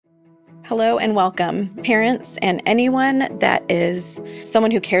Hello and welcome, parents and anyone that is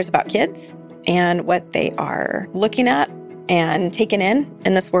someone who cares about kids and what they are looking at and taking in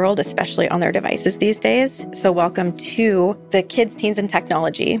this world, especially on their devices these days. So welcome to the Kids, Teens, and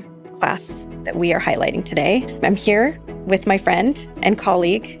Technology class that we are highlighting today. I'm here with my friend and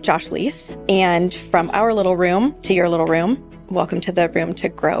colleague, Josh Lease, and from our little room to your little room, welcome to the Room to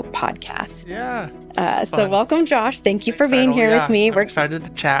Grow podcast. Yeah. So welcome, Josh. Thank you for being here with me. We're excited to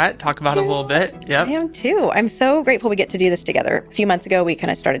chat, talk about it a little bit. Yep. I am too. I'm so grateful we get to do this together. A few months ago, we kind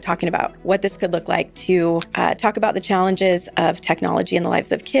of started talking about what this could look like to talk about the challenges of technology in the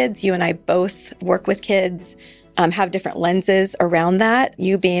lives of kids. You and I both work with kids, have different lenses around that.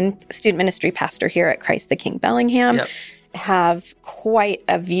 You being student ministry pastor here at Christ the King Bellingham. Yep. Have quite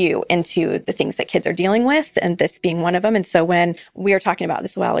a view into the things that kids are dealing with, and this being one of them. And so when we were talking about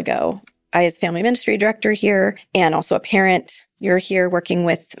this a while ago, I, as family ministry director here and also a parent, you're here working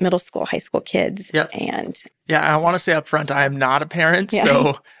with middle school, high school kids. Yep. And I want to say up front, I am not a parent,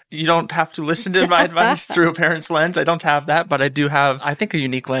 so you don't have to listen to my advice through a parent's lens. I don't have that, but I do have, I think, a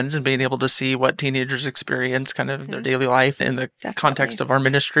unique lens in being able to see what teenagers experience kind of their daily life in the context of our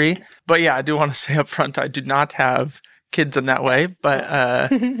ministry. But I do want to say up front, I do not have kids in that way,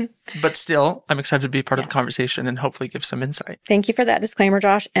 but still, I'm excited to be part of the conversation and hopefully give some insight. Thank you for that disclaimer,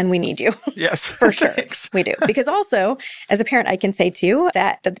 Josh, and we need you. Yes. For sure. Thanks. We do. Because also, as a parent, I can say too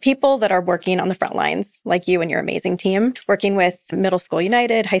that the people that are working on the front lines, like you and your amazing team, working with Middle School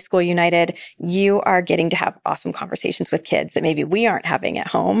United, High School United, you are getting to have awesome conversations with kids that maybe we aren't having at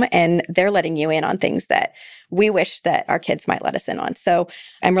home, and they're letting you in on things that we wish that our kids might let us in on. So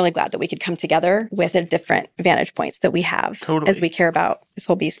I'm really glad that we could come together with the different vantage points that we have as we care about this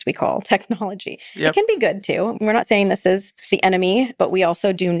whole beast we call technology. Yep. It can be good too. We're not saying this is the enemy, but we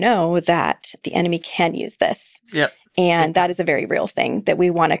also do know that the enemy can use this. Yep. And that is a very real thing that we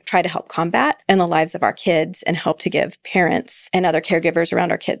want to try to help combat in the lives of our kids and help to give parents and other caregivers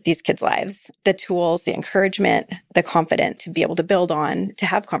around these kids' lives the tools, the encouragement, the confidence to be able to build on, to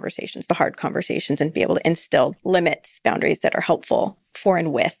have conversations, the hard conversations, and be able to instill limits, boundaries that are helpful for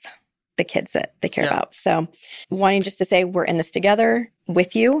and with the kids that they care about. So wanting just to say we're in this together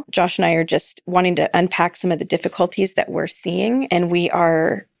with you. Josh and I are just wanting to unpack some of the difficulties that we're seeing, and we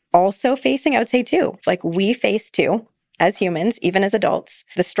are also facing, I would say too, like we face too, as humans, even as adults,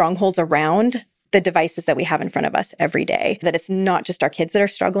 the strongholds around the devices that we have in front of us every day, that it's not just our kids that are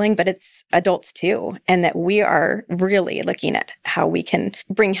struggling, but it's adults too. And that we are really looking at how we can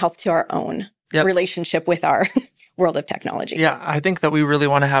bring health to our own relationship with our world of technology. Yeah, I think that we really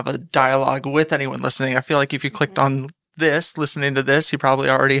want to have a dialogue with anyone listening. I feel like if you clicked on this, listening to this, you probably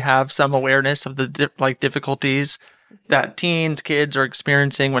already have some awareness of the difficulties that teens, kids are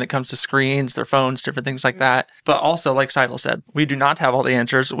experiencing when it comes to screens, their phones, different things like that. But also, like Seidel said, we do not have all the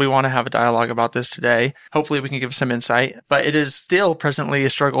answers. We want to have a dialogue about this today. Hopefully we can give some insight. But it is still presently a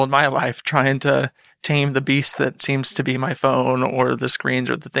struggle in my life trying to tame the beast that seems to be my phone or the screens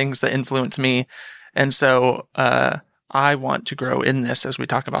or the things that influence me. And so I want to grow in this as we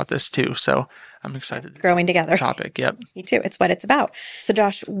talk about this too. So I'm excited. Growing together. Topic. Yep. Me too. It's what it's about. So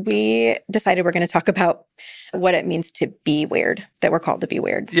Josh, we decided we're going to talk about what it means to be weird, that we're called to be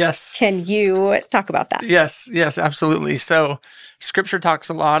weird. Yes. Can you talk about that? Yes, absolutely. So scripture talks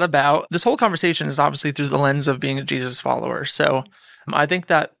a lot about, this whole conversation is obviously through the lens of being a Jesus follower. So I think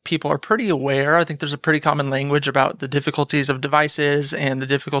that people are pretty aware. I think there's a pretty common language about the difficulties of devices and the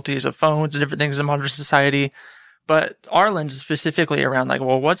difficulties of phones and different things in modern society. But our lens is specifically around like,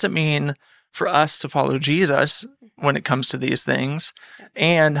 well, what's it mean for us to follow Jesus when it comes to these things?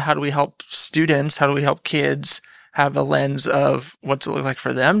 And how do we help students, how do we help kids have a lens of what's it look like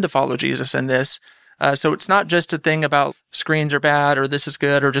for them to follow Jesus in this? So it's not just a thing about screens are bad or this is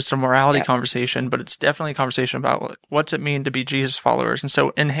good or just a morality conversation, but it's definitely a conversation about like, what's it mean to be Jesus followers. And so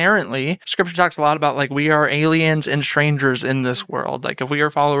inherently, scripture talks a lot about like we are aliens and strangers in this world. Like if we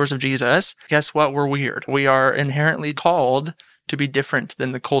are followers of Jesus, guess what? We're weird. We are inherently called to be different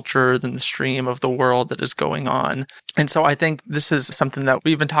than the culture, than the stream of the world that is going on. And so I think this is something that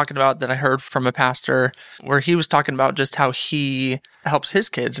we've been talking about that I heard from a pastor where he was talking about just how he helps his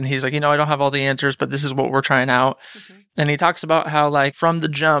kids. And he's like, I don't have all the answers, but this is what we're trying out. And he talks about how like from the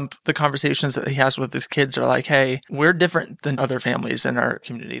jump, the conversations that he has with his kids are like, hey, we're different than other families in our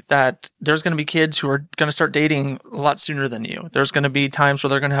community, that there's going to be kids who are going to start dating a lot sooner than you. There's going to be times where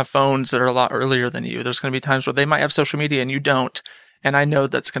they're going to have phones that are a lot earlier than you. There's going to be times where they might have social media and you don't. And I know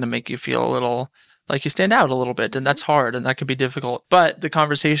that's going to make you feel a little like you stand out a little bit, and that's hard and that can be difficult. But the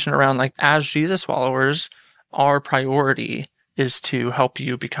conversation around like, as Jesus followers, our priority is to help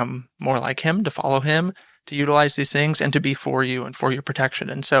you become more like him, to follow him, to utilize these things, and to be for you and for your protection.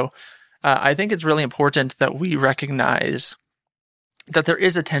 And so I think it's really important that we recognize that there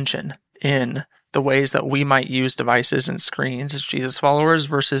is a tension in the ways that we might use devices and screens as Jesus followers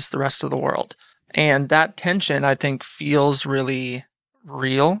versus the rest of the world. And that tension, I think, feels really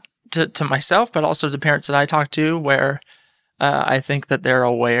real to myself, but also to parents that I talk to, where I think that they're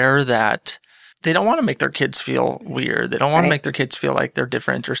aware that they don't want to make their kids feel weird. They don't want to make their kids feel like they're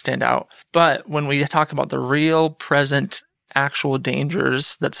different or stand out. But when we talk about the real, present, actual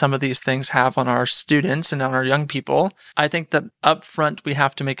dangers that some of these things have on our students and on our young people, I think that up front we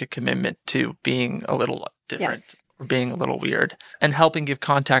have to make a commitment to being a little different or being a little weird and helping give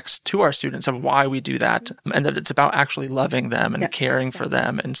context to our students of why we do that, and that it's about actually loving them and caring for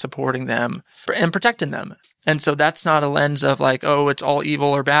them and supporting them and protecting them. And so that's not a lens of like, oh, it's all evil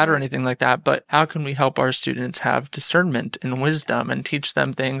or bad or anything like that, but how can we help our students have discernment and wisdom and teach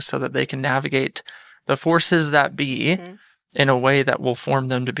them things so that they can navigate the forces that be in a way that will form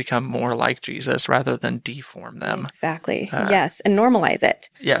them to become more like Jesus rather than deform them. Exactly. Yes. And normalize it.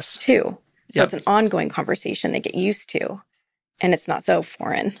 Yes. Too. So it's an ongoing conversation they get used to. And it's not so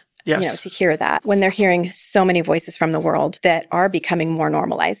foreign, to hear that. When they're hearing so many voices from the world that are becoming more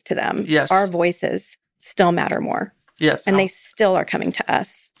normalized to them, our voices still matter more. Yes. And they still are coming to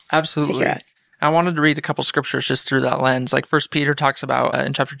us. Absolutely. To hear us. I wanted to read a couple scriptures just through that lens. Like 1 Peter talks about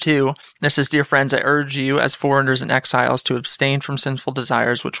in chapter 2, this says, "Dear friends, I urge you as foreigners and exiles to abstain from sinful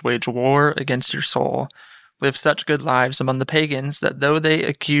desires which wage war against your soul. Live such good lives among the pagans that though they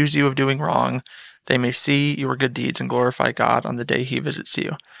accuse you of doing wrong, they may see your good deeds and glorify God on the day he visits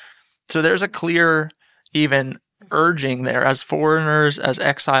you." So there's a clear even urging there as foreigners, as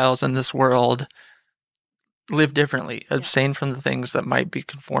exiles in this world, live differently, abstain from the things that might be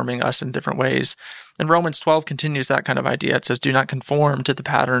conforming us in different ways. And Romans 12 continues that kind of idea. It says, "Do not conform to the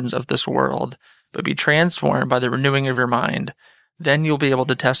patterns of this world, but be transformed by the renewing of your mind. Then you'll be able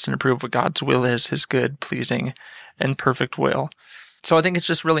to test and approve what God's will is, his good, pleasing, and perfect will." So I think it's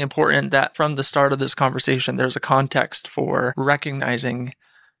just really important that from the start of this conversation, there's a context for recognizing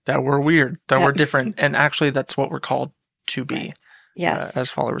that we're weird, that we're different, and actually that's what we're called to be. Yes. As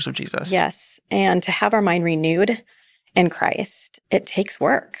followers of Jesus. Yes. And to have our mind renewed in Christ, it takes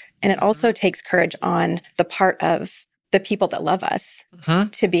work. And it also takes courage on the part of the people that love us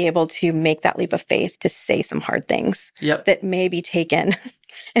to be able to make that leap of faith, to say some hard things that may be taken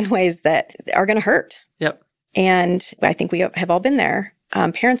in ways that are going to hurt. And I think we have all been there,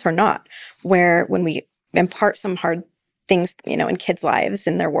 parents or not, where when we impart some hard things, in kids' lives,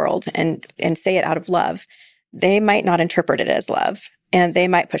 in their world, and say it out of love, they might not interpret it as love, and they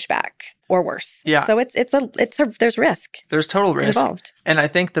might push back, or worse. So there's risk. There's total risk involved. And I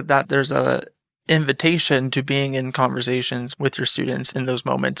think that there's a invitation to being in conversations with your students in those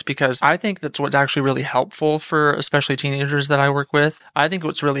moments, because I think that's what's actually really helpful for especially teenagers that I work with. I think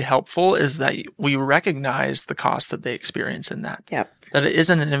what's really helpful is that we recognize the cost that they experience in that. That it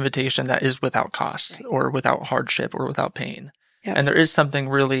isn't an invitation that is without cost or without hardship or without pain. And there is something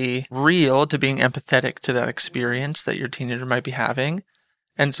really real to being empathetic to that experience that your teenager might be having.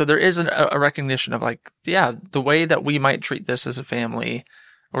 And so there is a recognition of the way that we might treat this as a family,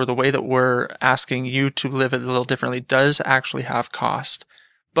 or the way that we're asking you to live it a little differently, does actually have cost.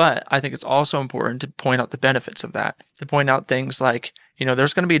 But I think it's also important to point out the benefits of that, to point out things like,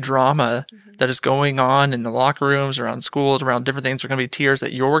 there's going to be drama that is going on in the locker rooms, around schools, around different things. There are going to be tears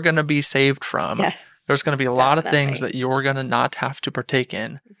that you're going to be saved from. There's going to be a lot of things that you're going to not have to partake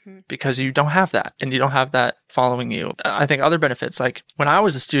in because you don't have that, and you don't have that following you. I think other benefits, like when I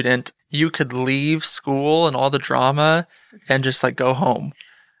was a student, you could leave school and all the drama and just go home.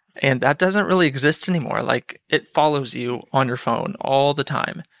 And that doesn't really exist anymore. It follows you on your phone all the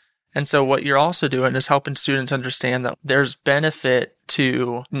time. And so what you're also doing is helping students understand that there's benefit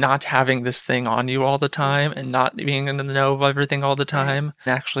to not having this thing on you all the time and not being in the know of everything all the time,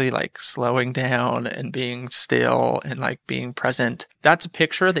 and actually slowing down and being still and being present. That's a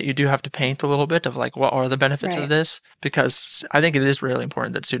picture that you do have to paint a little bit of what are the benefits of this? Because I think it is really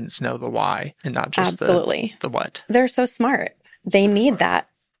important that students know the why and not just the what. They're so smart. They need that.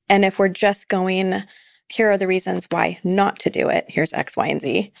 And if we're just going, here are the reasons why not to do it, here's X, Y, and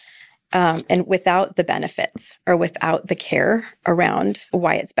Z, and without the benefits or without the care around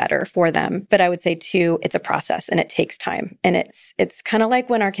why it's better for them. But I would say too, it's a process and it takes time. And it's kind of like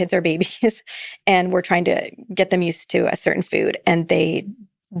when our kids are babies and we're trying to get them used to a certain food and they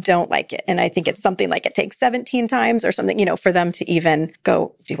don't like it. And I think it's something like it takes 17 times or something, for them to even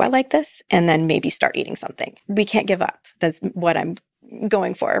go, do I like this? And then maybe start eating something. We can't give up. That's what I'm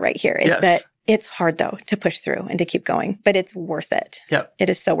going for right here, is that It's hard though to push through and to keep going, but it's worth it. Yep. It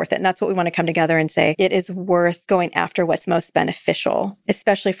is so worth it. And that's what we want to come together and say. It is worth going after what's most beneficial,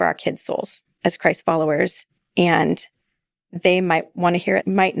 especially for our kids' souls as Christ followers. And they might want to hear it,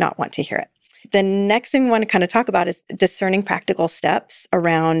 might not want to hear it. The next thing we want to kind of talk about is discerning practical steps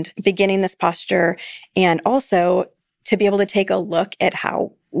around beginning this posture, and also to be able to take a look at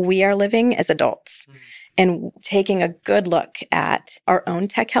how we are living as adults. And taking a good look at our own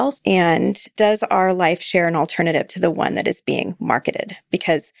tech health, and does our life share an alternative to the one that is being marketed?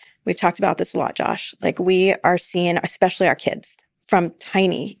 Because we've talked about this a lot, Josh. Like, we are seeing, especially our kids from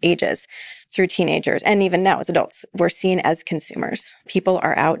tiny ages through teenagers, and even now as adults, we're seen as consumers. People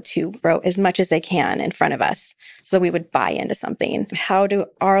are out to grow as much as they can in front of us so that we would buy into something. How do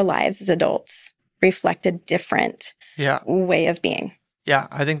our lives as adults reflect a different way of being? Yeah,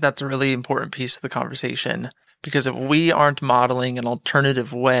 I think that's a really important piece of the conversation, because if we aren't modeling an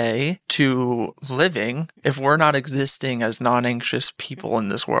alternative way to living, if we're not existing as non-anxious people in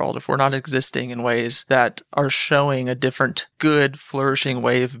this world, if we're not existing in ways that are showing a different, good, flourishing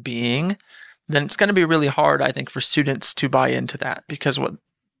way of being, then it's going to be really hard, I think, for students to buy into that, because what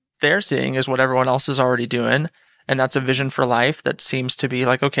they're seeing is what everyone else is already doing. And that's a vision for life that seems to be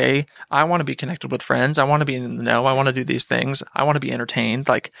like, okay, I want to be connected with friends. I want to be in the know. I want to do these things. I want to be entertained.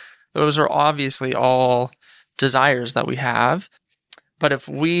 Like, those are obviously all desires that we have. But if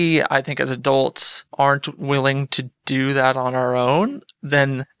we, I think, as adults aren't willing to do that on our own,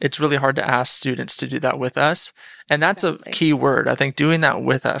 then it's really hard to ask students to do that with us. And that's a key word, I think, doing that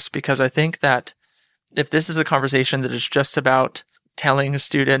with us, because I think that if this is a conversation that is just about telling a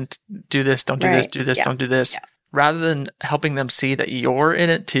student, do this, don't do this, do this, don't do this, rather than helping them see that you're in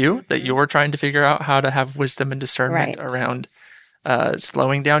it too, that you're trying to figure out how to have wisdom and discernment around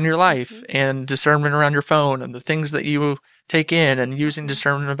slowing down your life, and discernment around your phone and the things that you take in, and using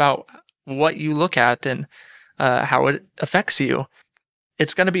discernment about what you look at and how it affects you.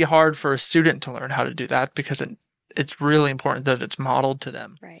 It's going to be hard for a student to learn how to do that, because it's really important that it's modeled to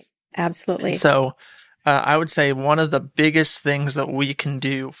them. Right. Absolutely. And so I would say one of the biggest things that we can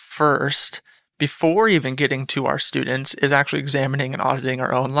do first, before even getting to our students, is actually examining and auditing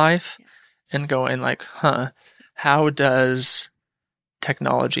our own life and going like, how does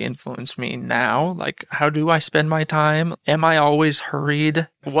technology influence me now? Like, how do I spend my time? Am I always hurried?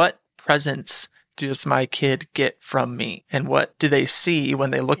 What presence does my kid get from me? And what do they see when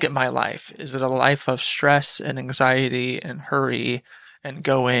they look at my life? Is it a life of stress and anxiety and hurry and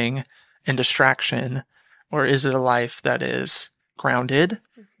going and distraction? Or is it a life that is grounded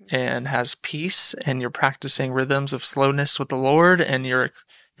and has peace, and you're practicing rhythms of slowness with the Lord, and you're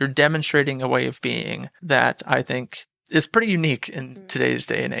demonstrating a way of being that I think is pretty unique in today's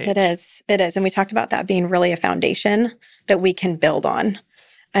day and age. It is. And we talked about that being really a foundation that we can build on.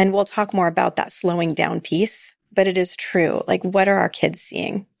 And we'll talk more about that slowing down piece, but it is true. Like, what are our kids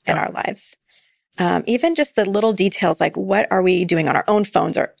seeing in our lives? Even just the little details, like what are we doing on our own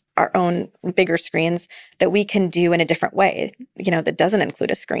phones or our own bigger screens that we can do in a different way, that doesn't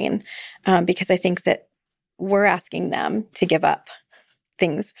include a screen. Because I think that we're asking them to give up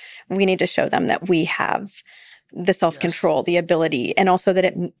things. We need to show them that we have the self-control, the ability, and also that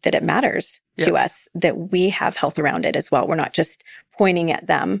it matters to us, that we have health around it as well. We're not just pointing at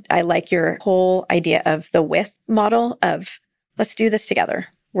them. I like your whole idea of the with model of, let's do this together.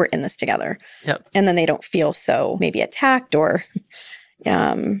 We're in this together. Yep. And then they don't feel so maybe attacked or,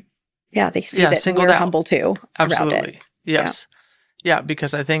 they see that we're humble too. Absolutely. Around it. Yes. Yeah,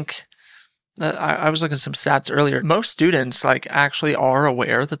 because I think I was looking at some stats earlier. Most students actually are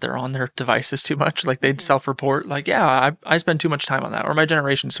aware that they're on their devices too much. Like, they'd self-report, I spend too much time on that, or my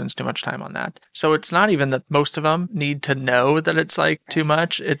generation spends too much time on that. So it's not even that most of them need to know that it's too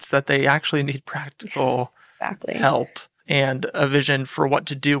much. It's that they actually need practical help and a vision for what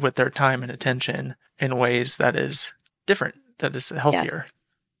to do with their time and attention in ways that is different, that is healthier.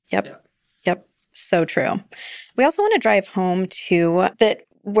 Yes. Yep. So true. We also want to drive home too that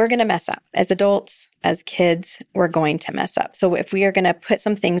we're going to mess up as adults, as kids, we're going to mess up. So if we are going to put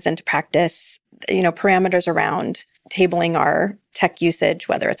some things into practice, parameters around tabling our tech usage,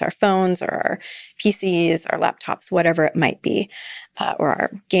 whether it's our phones or our PCs, our laptops, whatever it might be, or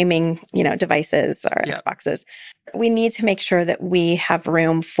our gaming, devices, our Xboxes, we need to make sure that we have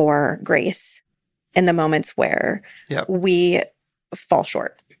room for grace in the moments where we fall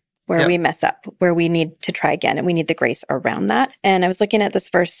short, where we mess up, where we need to try again, and we need the grace around that. And I was looking at this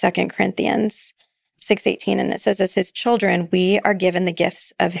verse, 2 Corinthians 6:18, and it says, as his children, we are given the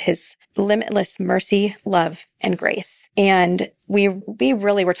gifts of his limitless mercy, love, and grace. And we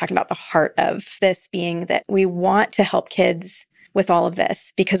really were talking about the heart of this being that we want to help kids with all of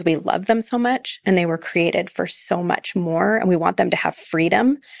this because we love them so much and they were created for so much more. And we want them to have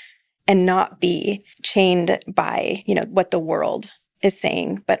freedom and not be chained by, what the world is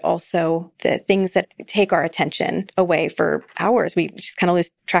saying, but also the things that take our attention away for hours. We just kind of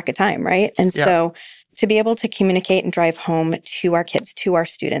lose track of time, right? And so to be able to communicate and drive home to our kids, to our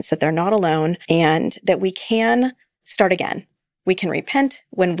students, that they're not alone and that we can start again. We can repent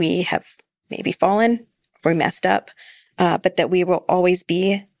when we have maybe fallen or messed up, but that we will always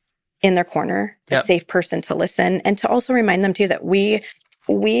be in their corner, a safe person to listen, and to also remind them too that we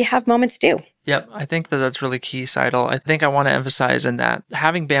have moments too. Yep. I think that that's really key, Seidel. I think I want to emphasize in that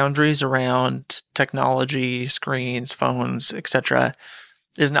having boundaries around technology, screens, phones, etc.,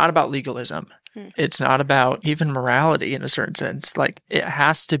 is not about legalism. It's not about even morality in a certain sense. Like, it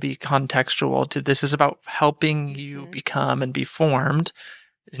has to be contextual to this is about helping you become and be formed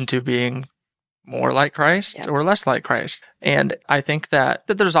into being more like Christ or less like Christ. And I think that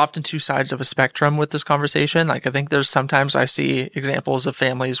there's often two sides of a spectrum with this conversation. Like, I think there's sometimes I see examples of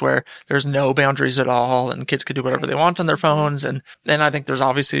families where there's no boundaries at all and kids could do whatever they want on their phones. And then I think there's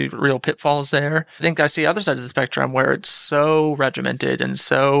obviously real pitfalls there. I think I see other sides of the spectrum where it's so regimented and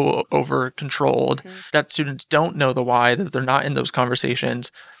so over controlled that students don't know the why, that they're not in those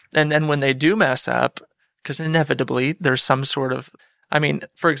conversations. And then when they do mess up, because inevitably there's some sort of,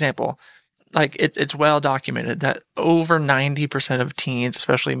 for example, like it's well documented that over 90% of teens,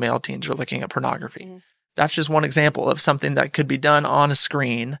 especially male teens, are looking at pornography. That's just one example of something that could be done on a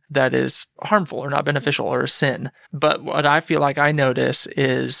screen that is harmful or not beneficial or a sin. But what I feel like I notice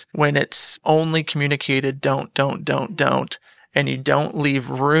is when it's only communicated, don't, and you don't leave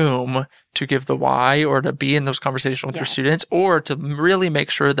room to give the why or to be in those conversations with your students or to really make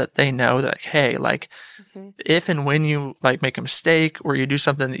sure that they know that, hey, like, if and when you like make a mistake or you do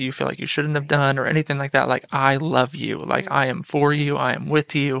something that you feel like you shouldn't have done or anything like that, like, I love you, like, I am for you, I am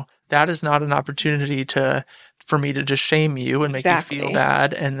with you. That is not an opportunity for me to just shame you and make you feel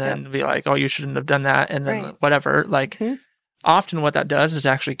bad and then be like, oh, you shouldn't have done that. And then whatever, like, often what that does is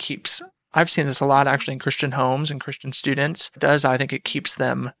actually I've seen this a lot actually in Christian homes and Christian students. I think it keeps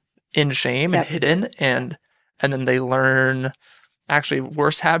them in shame and hidden, and then they learn actually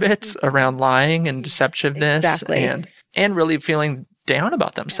worse habits around lying and deceptiveness and really feeling down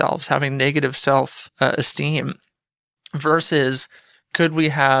about themselves, having negative self-esteem versus could we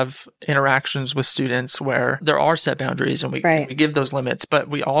have interactions with students where there are set boundaries and we give those limits, but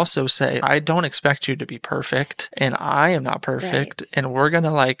we also say, I don't expect you to be perfect and I am not perfect and we're going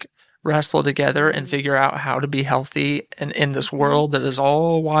to wrestle together and figure out how to be healthy and in this world that is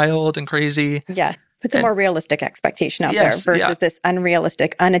all wild and crazy. Yeah. Puts a more realistic expectation out there versus this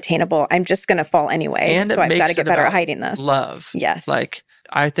unrealistic, unattainable, I'm just going to fall anyway. And so I've got to get better at hiding this. Love. Yes. Like,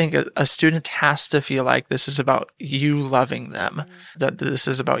 I think a student has to feel like this is about you loving them, that this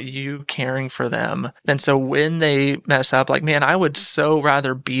is about you caring for them. And so when they mess up, like, man, I would so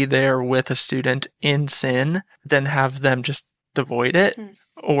rather be there with a student in sin than have them just avoid it.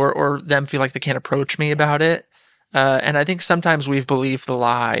 Or them feel like they can't approach me about it. And I think sometimes we've believed the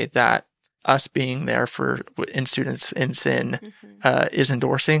lie that us being there in students in sin is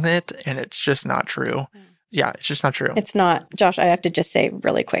endorsing it, and it's just not true. Yeah, it's just not true. It's not. Josh, I have to just say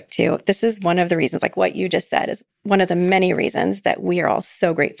really quick too, this is one of the reasons, like what you just said is one of the many reasons that we are all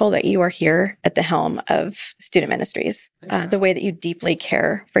so grateful that you are here at the helm of student ministries. The way that you deeply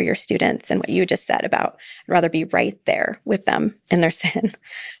care for your students and what you just said about I'd rather be right there with them in their sin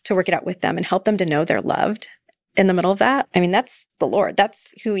to work it out with them and help them to know they're loved in the middle of that. That's the Lord.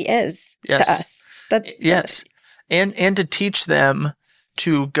 That's who he is to us. And to teach them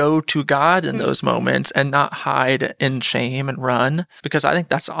to go to God in those moments and not hide in shame and run. Because I think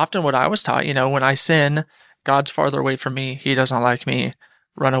that's often what I was taught. When I sin, God's farther away from me. He doesn't like me.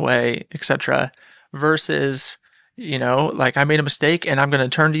 Run away, etc. Versus, I made a mistake and I'm going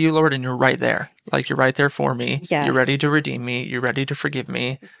to turn to you, Lord, and you're right there. Like, you're right there for me. Yes. You're ready to redeem me. You're ready to forgive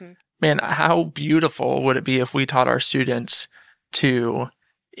me. Man, how beautiful would it be if we taught our students to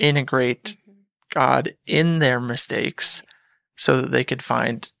integrate God in their mistakes so that they could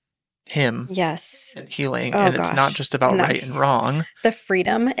find him and healing. And it's not just about right and wrong. The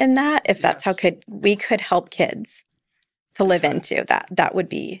freedom in that, if that's how we could help kids to live into that would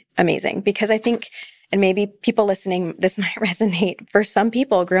be amazing. Because I think, and maybe people listening, this might resonate. For some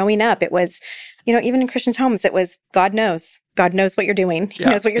people growing up, it was, even in Christian homes, it was God knows. God knows what you're doing. He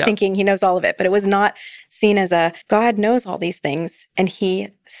knows what you're thinking. He knows all of it. But it was not seen as God knows all these things and he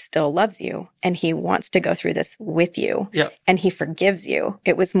still loves you and he wants to go through this with you and he forgives you.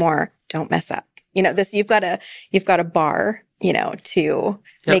 It was more, don't mess up. You've got a bar, to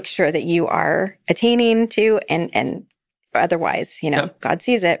make sure that you are attaining to and otherwise, God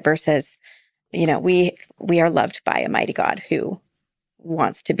sees it versus, we are loved by a mighty God who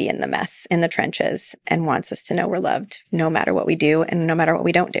wants to be in the mess, in the trenches, and wants us to know we're loved no matter what we do and no matter what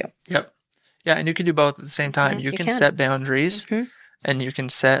we don't do. Yep. Yeah. And you can do both at the same time. You can set boundaries and you can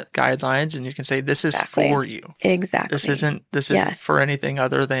set guidelines and you can say, this is for you. Exactly. This isn't for anything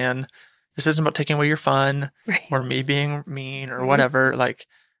other than, this isn't about taking away your fun or me being mean or whatever. Like,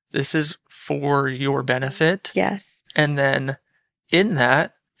 this is for your benefit. Yes. And then in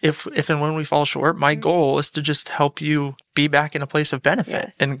that, if and when we fall short, my goal is to just help you be back in a place of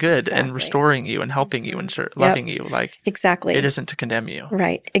benefit and good and restoring you and helping you and loving you. Like, exactly. It isn't to condemn you.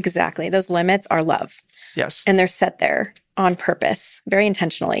 Right. Exactly. Those limits are love. Yes. And they're set there on purpose, very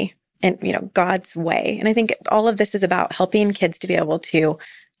intentionally, and, God's way. And I think all of this is about helping kids to be able to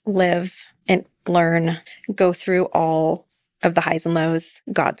live and learn, go through all of the highs and lows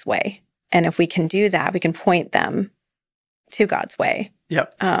God's way. And if we can do that, we can point them to God's way.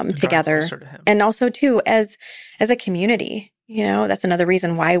 Together. And also too, as a community, that's another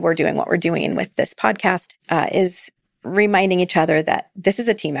reason why we're doing what we're doing with this podcast, is reminding each other that this is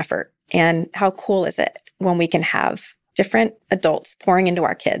a team effort. And how cool is it when we can have different adults pouring into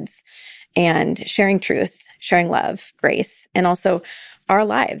our kids and sharing truth, sharing love, grace, and also our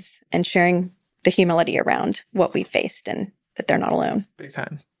lives and sharing the humility around what we faced and that they're not alone. Big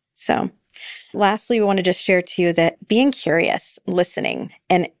time. So lastly, we want to just share too that being curious, listening,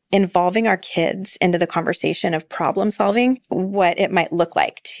 and involving our kids into the conversation of problem solving, what it might look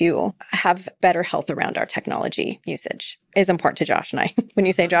like to have better health around our technology usage is important to Josh and I. When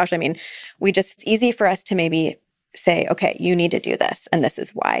you say Josh, I mean, it's easy for us to maybe say, okay, you need to do this and this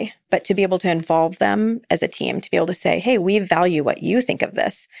is why. But to be able to involve them as a team, to be able to say, hey, we value what you think of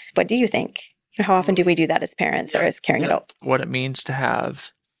this. What do you think? How often do we do that as parents or as caring adults? What it means to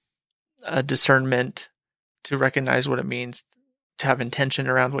have a discernment, to recognize what it means to have intention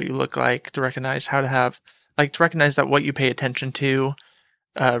around what you look like, to recognize how to have, to recognize that what you pay attention to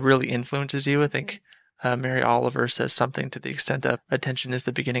really influences you. I think Mary Oliver says something to the extent of attention is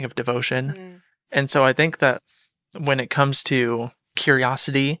the beginning of devotion. And so I think that when it comes to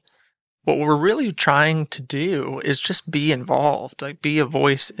curiosity, what we're really trying to do is just be involved, be a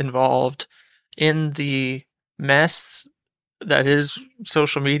voice involved in the mess that is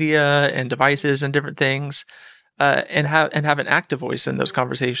social media and devices and different things, and have an active voice in those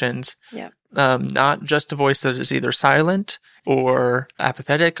conversations. Not just a voice that is either silent or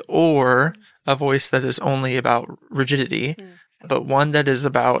apathetic or a voice that is only about rigidity, but one that is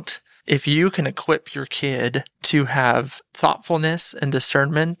about, if you can equip your kid to have thoughtfulness and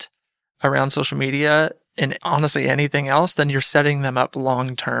discernment around social media and honestly anything else, then you're setting them up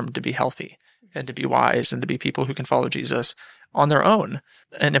long term to be healthy and to be wise and to be people who can follow Jesus on their own.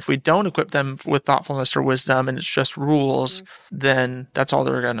 And if we don't equip them with thoughtfulness or wisdom and it's just rules, then that's all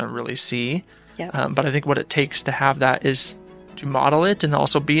they're going to really see. But I think what it takes to have that is to model it and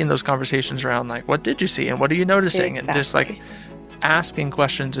also be in those conversations around what did you see and what are you noticing? And just asking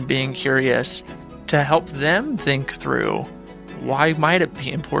questions and being curious to help them think through, why might it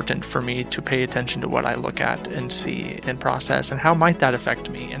be important for me to pay attention to what I look at and see and process, and how might that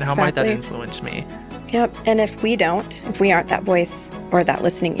affect me and how might that influence me? And if we aren't that voice or that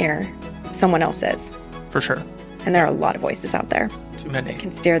listening ear, someone else is. For sure. And there are a lot of voices out there. Too many. That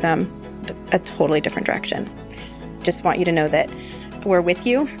can steer them a totally different direction. Just want you to know that we're with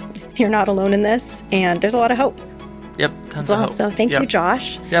you. You're not alone in this, and there's a lot of hope. Yep, tons of hope. So thank you,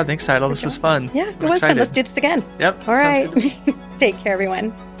 Josh. Yeah, thanks, Seidel. This was fun. Yeah, it was fun. Let's do this again. Yep. All right. Take care,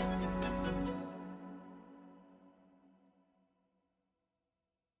 everyone.